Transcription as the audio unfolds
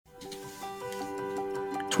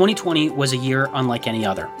2020 was a year unlike any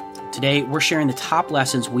other. Today, we're sharing the top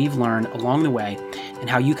lessons we've learned along the way and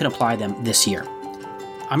how you can apply them this year.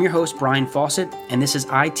 I'm your host, Brian Fawcett, and this is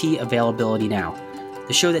IT Availability Now,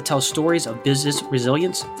 the show that tells stories of business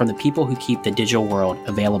resilience from the people who keep the digital world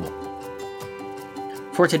available.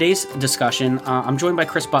 For today's discussion, I'm joined by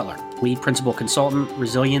Chris Butler, Lead Principal Consultant,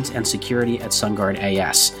 Resilience and Security at SunGard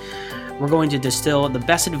AS. We're going to distill the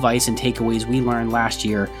best advice and takeaways we learned last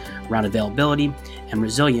year around availability and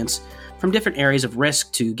resilience from different areas of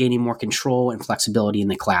risk to gaining more control and flexibility in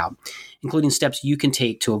the cloud, including steps you can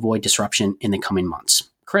take to avoid disruption in the coming months.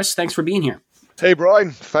 Chris, thanks for being here. Hey,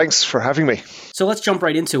 Brian. Thanks for having me. So let's jump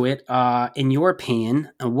right into it. In your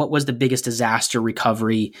opinion, what was the biggest disaster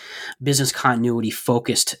recovery, business continuity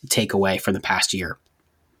focused takeaway from the past year?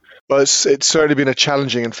 Well, it's certainly been a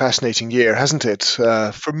challenging and fascinating year, hasn't it?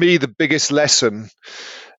 For me, the biggest lesson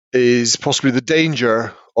is possibly the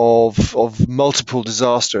danger of multiple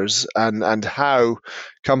disasters and how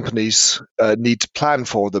companies need to plan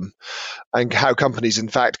for them, and how companies, in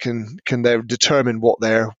fact, can then determine what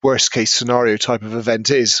their worst case scenario type of event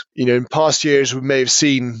is. You know, in past years, we may have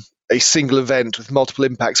seen a single event with multiple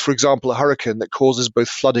impacts. For example, a hurricane that causes both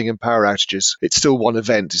flooding and power outages. It's still one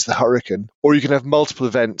event, is the hurricane. Or you can have multiple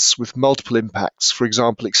events with multiple impacts. For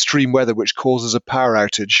example, extreme weather, which causes a power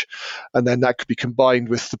outage. And then that could be combined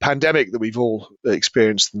with the pandemic that we've all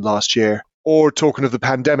experienced in the last year. Or talking of the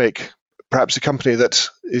pandemic, perhaps a company that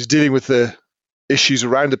is dealing with the issues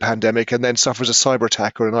around the pandemic and then suffers a cyber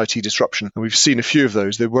attack or an IT disruption. And we've seen a few of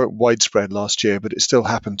those. They weren't widespread last year, but it still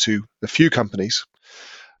happened to a few companies.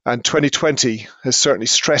 And 2020 has certainly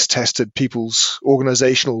stress tested people's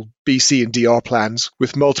organizational BC and DR plans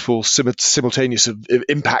with multiple simultaneous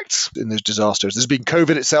impacts in those disasters. There's been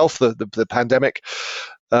COVID itself, the pandemic.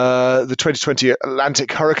 The 2020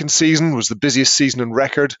 Atlantic hurricane season was the busiest season on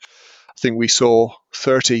record. I think we saw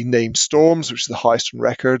 30 named storms, which is the highest on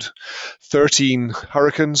record, 13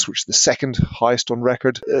 hurricanes, which is the second highest on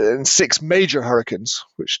record, and 6 major hurricanes,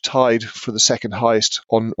 which tied for the second highest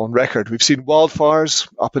on record. We've seen wildfires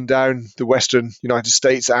up and down the western United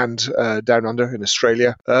States and down under in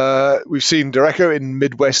Australia. We've seen Derecho in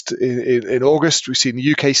Midwest in August. We've seen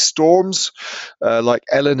UK storms like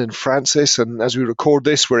Ellen and Francis, and as we record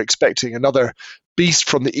this, we're expecting another beast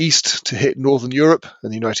from the east to hit Northern Europe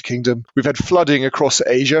and the United Kingdom. We've had flooding across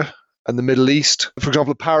Asia and the Middle East. For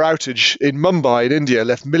example, a power outage in Mumbai in India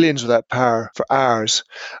left millions without power for hours.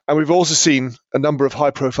 And we've also seen a number of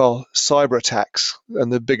high-profile cyber attacks.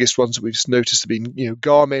 And the biggest ones that we've noticed have been,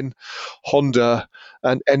 Garmin, Honda,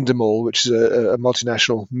 and Endemol, which is a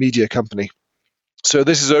multinational media company. So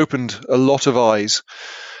this has opened a lot of eyes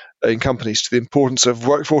in companies to the importance of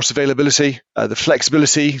workforce availability, the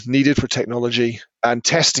flexibility needed for technology, and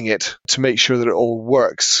testing it to make sure that it all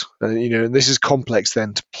works. And this is complex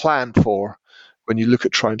then to plan for when you look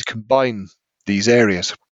at trying to combine these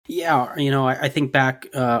areas. Yeah, I think back,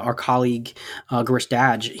 our colleague Girish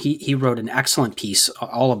Daj, he wrote an excellent piece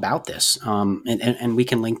all about this, and we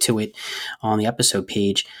can link to it on the episode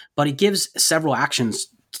page. But it gives several actions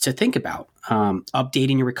to think about.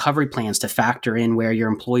 Updating your recovery plans to factor in where your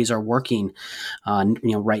employees are working,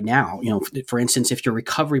 right now. For instance, if your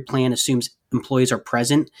recovery plan assumes employees are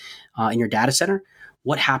present in your data center,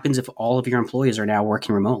 what happens if all of your employees are now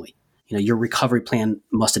working remotely? Your recovery plan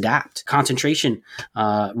must adapt. Concentration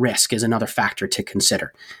risk is another factor to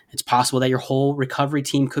consider. It's possible that your whole recovery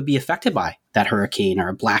team could be affected by that hurricane or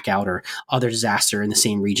a blackout or other disaster in the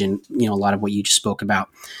same region, a lot of what you just spoke about.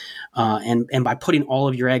 And by putting all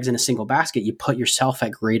of your eggs in a single basket, you put yourself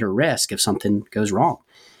at greater risk if something goes wrong.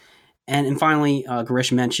 And finally,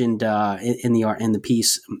 Girish mentioned in the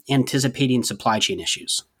piece, anticipating supply chain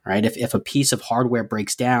issues, right? If a piece of hardware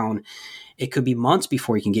breaks down, it could be months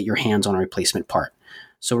before you can get your hands on a replacement part.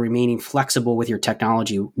 So remaining flexible with your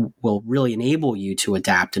technology will really enable you to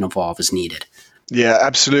adapt and evolve as needed. Yeah,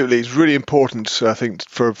 absolutely. It's really important, I think,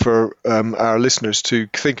 for our listeners to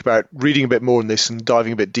think about reading a bit more on this and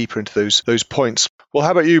diving a bit deeper into those points. Well,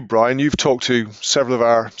 how about you, Brian? You've talked to several of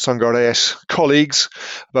our SunGard AS colleagues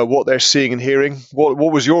about what they're seeing and hearing. What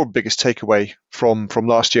was your biggest takeaway from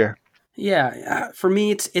last year? Yeah, for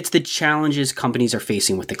me, it's the challenges companies are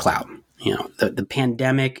facing with the cloud. The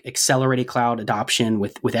pandemic accelerated cloud adoption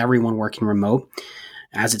with everyone working remote.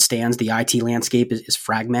 As it stands, the IT landscape is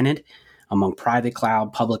fragmented among private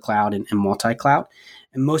cloud, public cloud, and multi-cloud.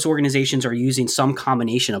 And most organizations are using some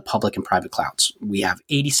combination of public and private clouds. We have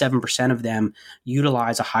 87% of them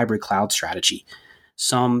utilize a hybrid cloud strategy.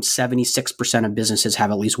 Some 76% of businesses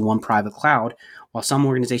have at least one private cloud, while some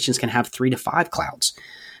organizations can have 3 to 5 clouds.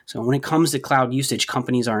 So when it comes to cloud usage,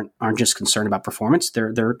 companies aren't just concerned about performance.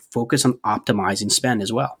 They're focused on optimizing spend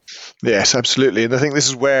as well. Yes, absolutely. And I think this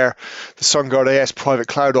is where the SunGard AS private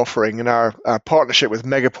cloud offering and our partnership with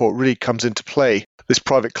Megaport really comes into play. This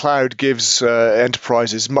private cloud gives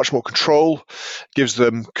enterprises much more control, gives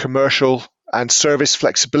them commercial and service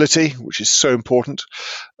flexibility, which is so important.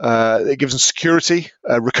 It gives them security,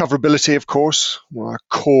 recoverability, of course, one of our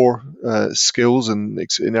core skills and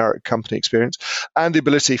in our company experience, and the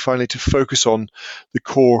ability finally to focus on the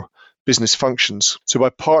core business functions. So by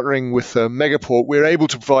partnering with Megaport, we're able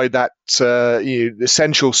to provide that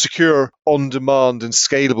essential, secure, on-demand and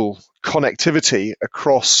scalable connectivity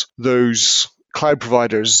across those cloud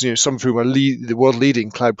providers, some of whom are the world-leading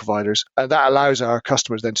cloud providers. And that allows our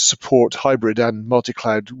customers then to support hybrid and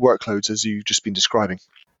multi-cloud workloads, as you've just been describing.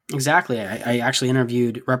 Exactly. I actually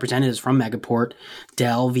interviewed representatives from Megaport,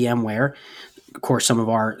 Dell, VMware, of course, some of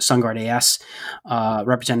our SunGard AS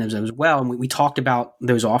representatives as well. And we talked about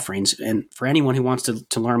those offerings. And for anyone who wants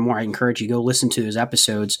to learn more, I encourage you to go listen to those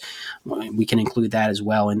episodes. We can include that as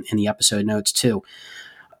well in the episode notes too.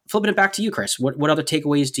 Flipping it back to you, Chris, what other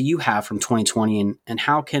takeaways do you have from 2020 and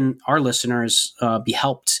how can our listeners be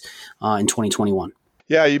helped in 2021?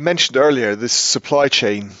 Yeah, you mentioned earlier this supply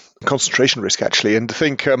chain concentration risk, actually. And I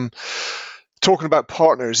think talking about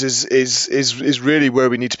partners is really where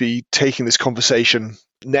we need to be taking this conversation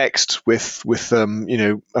next with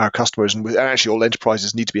our customers and actually all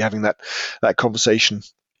enterprises need to be having that conversation.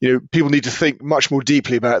 People need to think much more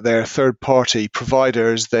deeply about their third-party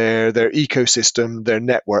providers, their ecosystem, their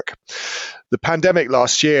network. The pandemic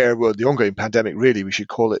last year, well, the ongoing pandemic, really, we should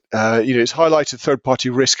call it, it's highlighted third-party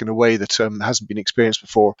risk in a way that hasn't been experienced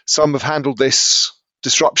before. Some have handled this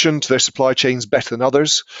disruption to their supply chains better than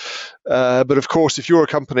others. But of course, if you're a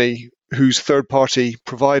company whose third-party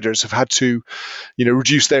providers have had to,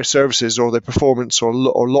 reduce their services or their performance or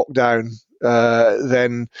lock down,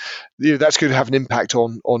 then that's going to have an impact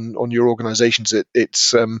on your organizations.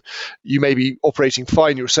 It's you may be operating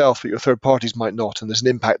fine yourself, but your third parties might not, and there's an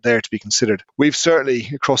impact there to be considered. We've certainly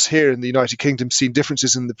across here in the United Kingdom seen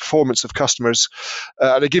differences in the performance of customers,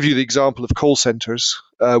 and I give you the example of call centers.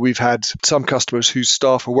 We've had some customers whose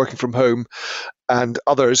staff are working from home and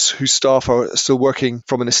others whose staff are still working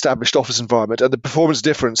from an established office environment. And the performance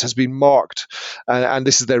difference has been marked. And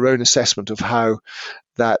this is their own assessment of how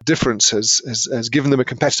that difference has given them a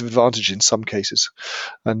competitive advantage in some cases.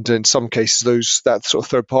 And in some cases, that sort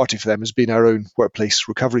of third party for them has been our own workplace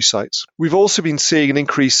recovery sites. We've also been seeing an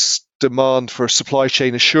increased demand for supply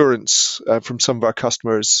chain assurance from some of our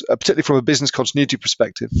customers, particularly from a business continuity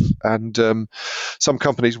perspective. And some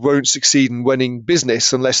companies won't succeed in winning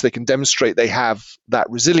business unless they can demonstrate they have that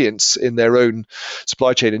resilience in their own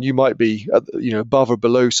supply chain. And you might be, above or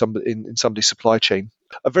below in somebody's supply chain.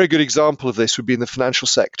 A very good example of this would be in the financial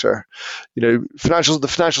sector. The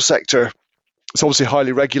financial sector is obviously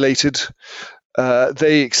highly regulated.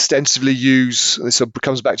 They extensively use, this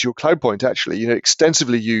comes back to your cloud point actually,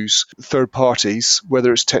 extensively use third parties,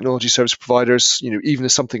 whether it's technology service providers, even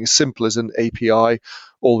as something as simple as an API,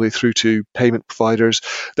 all the way through to payment providers.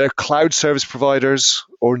 They're cloud service providers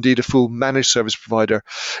or indeed a full managed service provider.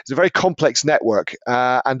 It's a very complex network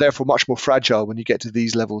and therefore much more fragile when you get to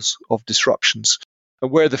these levels of disruptions. And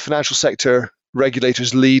where the financial sector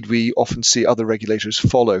regulators lead, we often see other regulators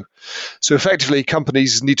follow. So effectively,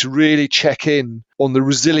 companies need to really check in on the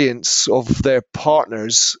resilience of their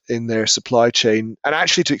partners in their supply chain and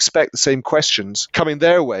actually to expect the same questions coming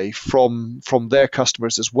their way from their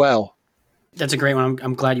customers as well. That's a great one.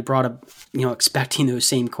 I'm glad you brought up, expecting those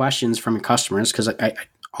same questions from your customers, because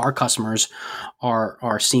our customers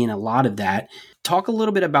are seeing a lot of that. Talk a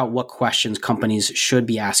little bit about what questions companies should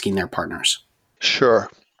be asking their partners. Sure.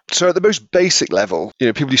 So at the most basic level,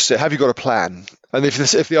 people used to say, have you got a plan? And if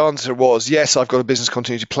the answer was, yes, I've got a business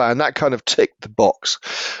continuity plan, that kind of ticked the box.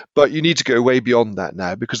 But you need to go way beyond that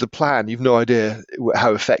now, because the plan, you've no idea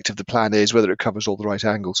how effective the plan is, whether it covers all the right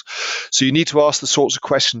angles. So you need to ask the sorts of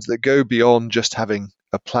questions that go beyond just having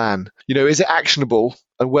a plan. Is it actionable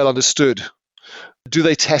and well understood? Do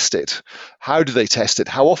they test it? How do they test it?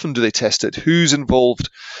 How often do they test it? Who's involved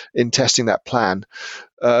in testing that plan?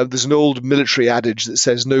 There's an old military adage that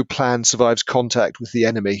says no plan survives contact with the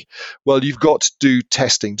enemy. Well, you've got to do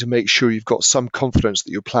testing to make sure you've got some confidence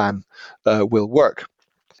that your plan will work.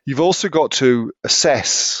 You've also got to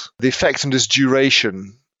assess the effectiveness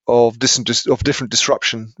duration of different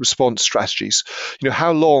disruption response strategies.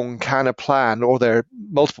 How long can a plan or their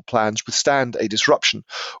multiple plans withstand a disruption,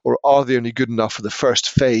 or are they only good enough for the first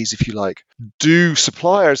phase, if you like? Do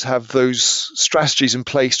suppliers have those strategies in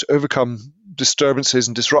place to overcome disturbances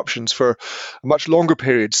and disruptions for a much longer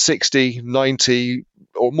period, 60, 90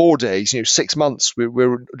 or more days, 6 months.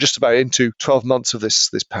 We're just about into 12 months of this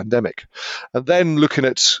pandemic. And then looking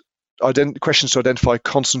at questions to identify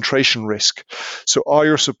concentration risk. So are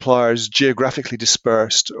your suppliers geographically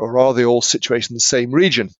dispersed, or are they all situated in the same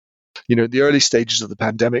region? In the early stages of the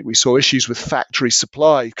pandemic, we saw issues with factory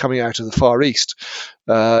supply coming out of the Far East,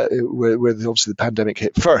 where obviously the pandemic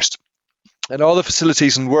hit first. And are the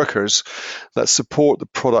facilities and workers that support the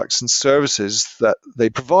products and services that they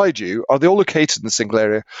provide you, are they all located in a single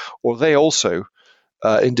area, or are they also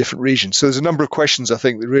in different regions? So there's a number of questions, I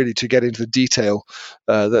think, that really to get into the detail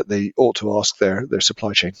that they ought to ask their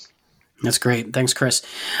supply chain. That's great. Thanks, Chris.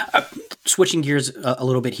 Switching gears a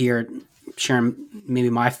little bit here, sharing maybe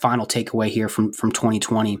my final takeaway here from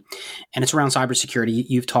 2020, and it's around cybersecurity.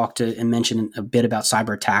 You've talked and mentioned a bit about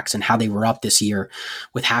cyber attacks and how they were up this year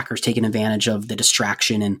with hackers taking advantage of the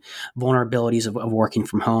distraction and vulnerabilities of working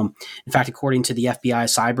from home. In fact, according to the FBI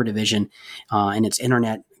Cyber Division and its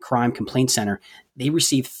Internet Crime Complaint Center, they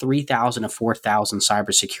received 3,000 to 4,000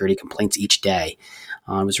 cybersecurity complaints each day.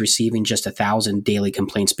 It was receiving just 1,000 daily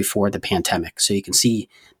complaints before the pandemic. So you can see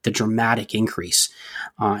the dramatic increase.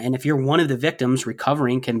 And if you're one of the victims,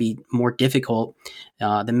 recovering can be more difficult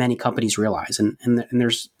than many companies realize. And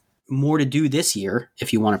there's more to do this year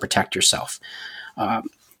if you want to protect yourself.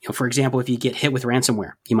 For example, if you get hit with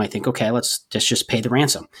ransomware, you might think, okay, let's just pay the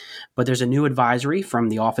ransom. But there's a new advisory from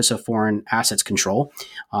the Office of Foreign Assets Control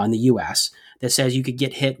in the U.S. that says you could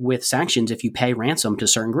get hit with sanctions if you pay ransom to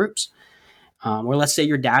certain groups. Or let's say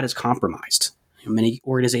your data is compromised. Many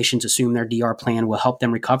organizations assume their DR plan will help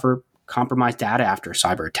them recover compromised data after a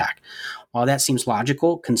cyber attack. While that seems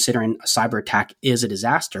logical, considering a cyber attack is a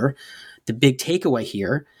disaster, the big takeaway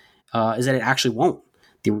here is that it actually won't.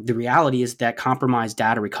 The reality is that compromised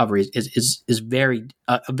data recovery is a very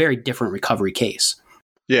different recovery case.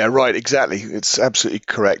 Yeah, right. Exactly. It's absolutely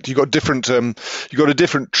correct. You've got a different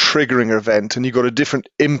triggering event, and you've got a different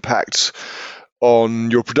impact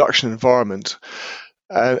on your production environment.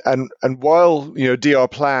 And while DR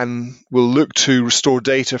plan will look to restore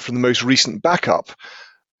data from the most recent backup,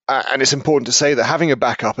 and it's important to say that having a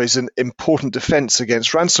backup is an important defense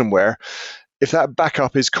against ransomware. If that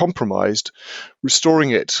backup is compromised,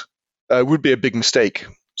 restoring it would be a big mistake.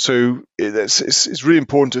 So it's really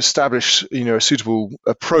important to establish a suitable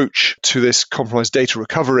approach to this compromised data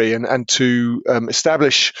recovery, and to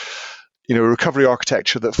establish a recovery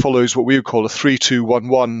architecture that follows what we would call a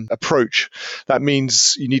 3-2-1-1 approach. That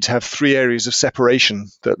means you need to have 3 areas of separation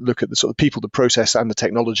that look at the sort of people, the process, and the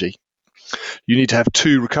technology. You need to have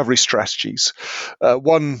 2 recovery strategies.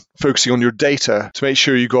 One focusing on your data to make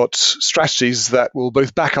sure you've got strategies that will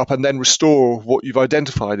both back up and then restore what you've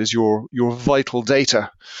identified as your vital data.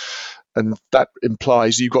 And that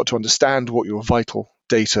implies you've got to understand what your vital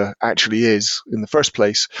data actually is in the first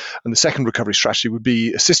place. And the second recovery strategy would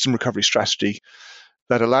be a system recovery strategy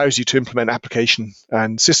that allows you to implement application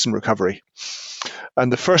and system recovery.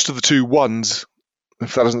 And the first of the 2 ones,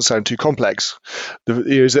 if that doesn't sound too complex,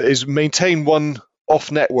 is maintain one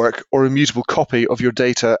off-network or immutable copy of your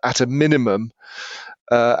data at a minimum.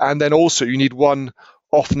 And then also you need one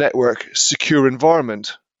off-network secure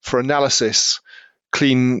environment for analysis,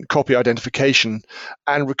 clean copy identification,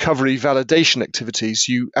 and recovery validation activities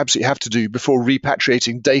you absolutely have to do before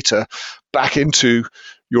repatriating data back into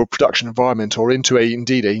your production environment, or into a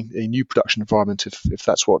new production environment if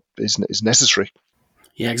that's what is necessary.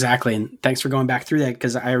 Yeah, exactly. And thanks for going back through that,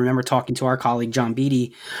 because I remember talking to our colleague, John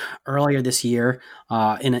Beatty, earlier this year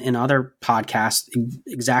in other podcasts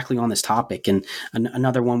exactly on this topic. And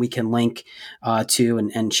another one we can link to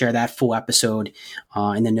and share that full episode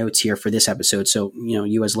in the notes here for this episode. So,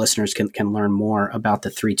 you as listeners can learn more about the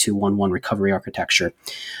 3-2-1-1 recovery architecture.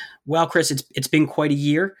 Well, Chris, it's been quite a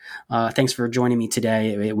year. Thanks for joining me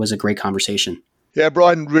today. It was a great conversation. Yeah,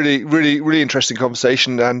 Brian, really, really, really interesting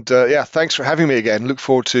conversation. And thanks for having me again. Look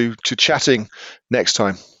forward to chatting next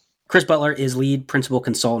time. Chris Butler is Lead Principal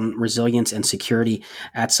Consultant, Resilience and Security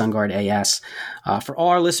at SunGard AS. For all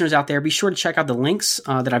our listeners out there, be sure to check out the links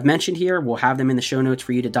that I've mentioned here. We'll have them in the show notes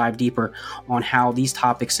for you to dive deeper on how these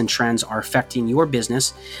topics and trends are affecting your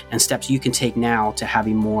business and steps you can take now to have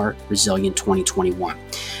a more resilient 2021.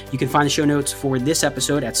 You can find the show notes for this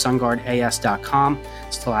episode at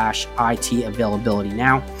sunguardas.com/IT availability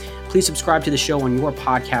now. Please subscribe to the show on your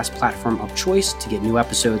podcast platform of choice to get new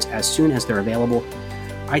episodes as soon as they're available.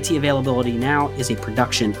 IT Availability Now is a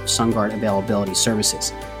production of SunGard Availability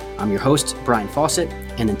Services. I'm your host, Brian Fawcett,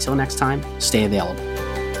 and until next time, stay available.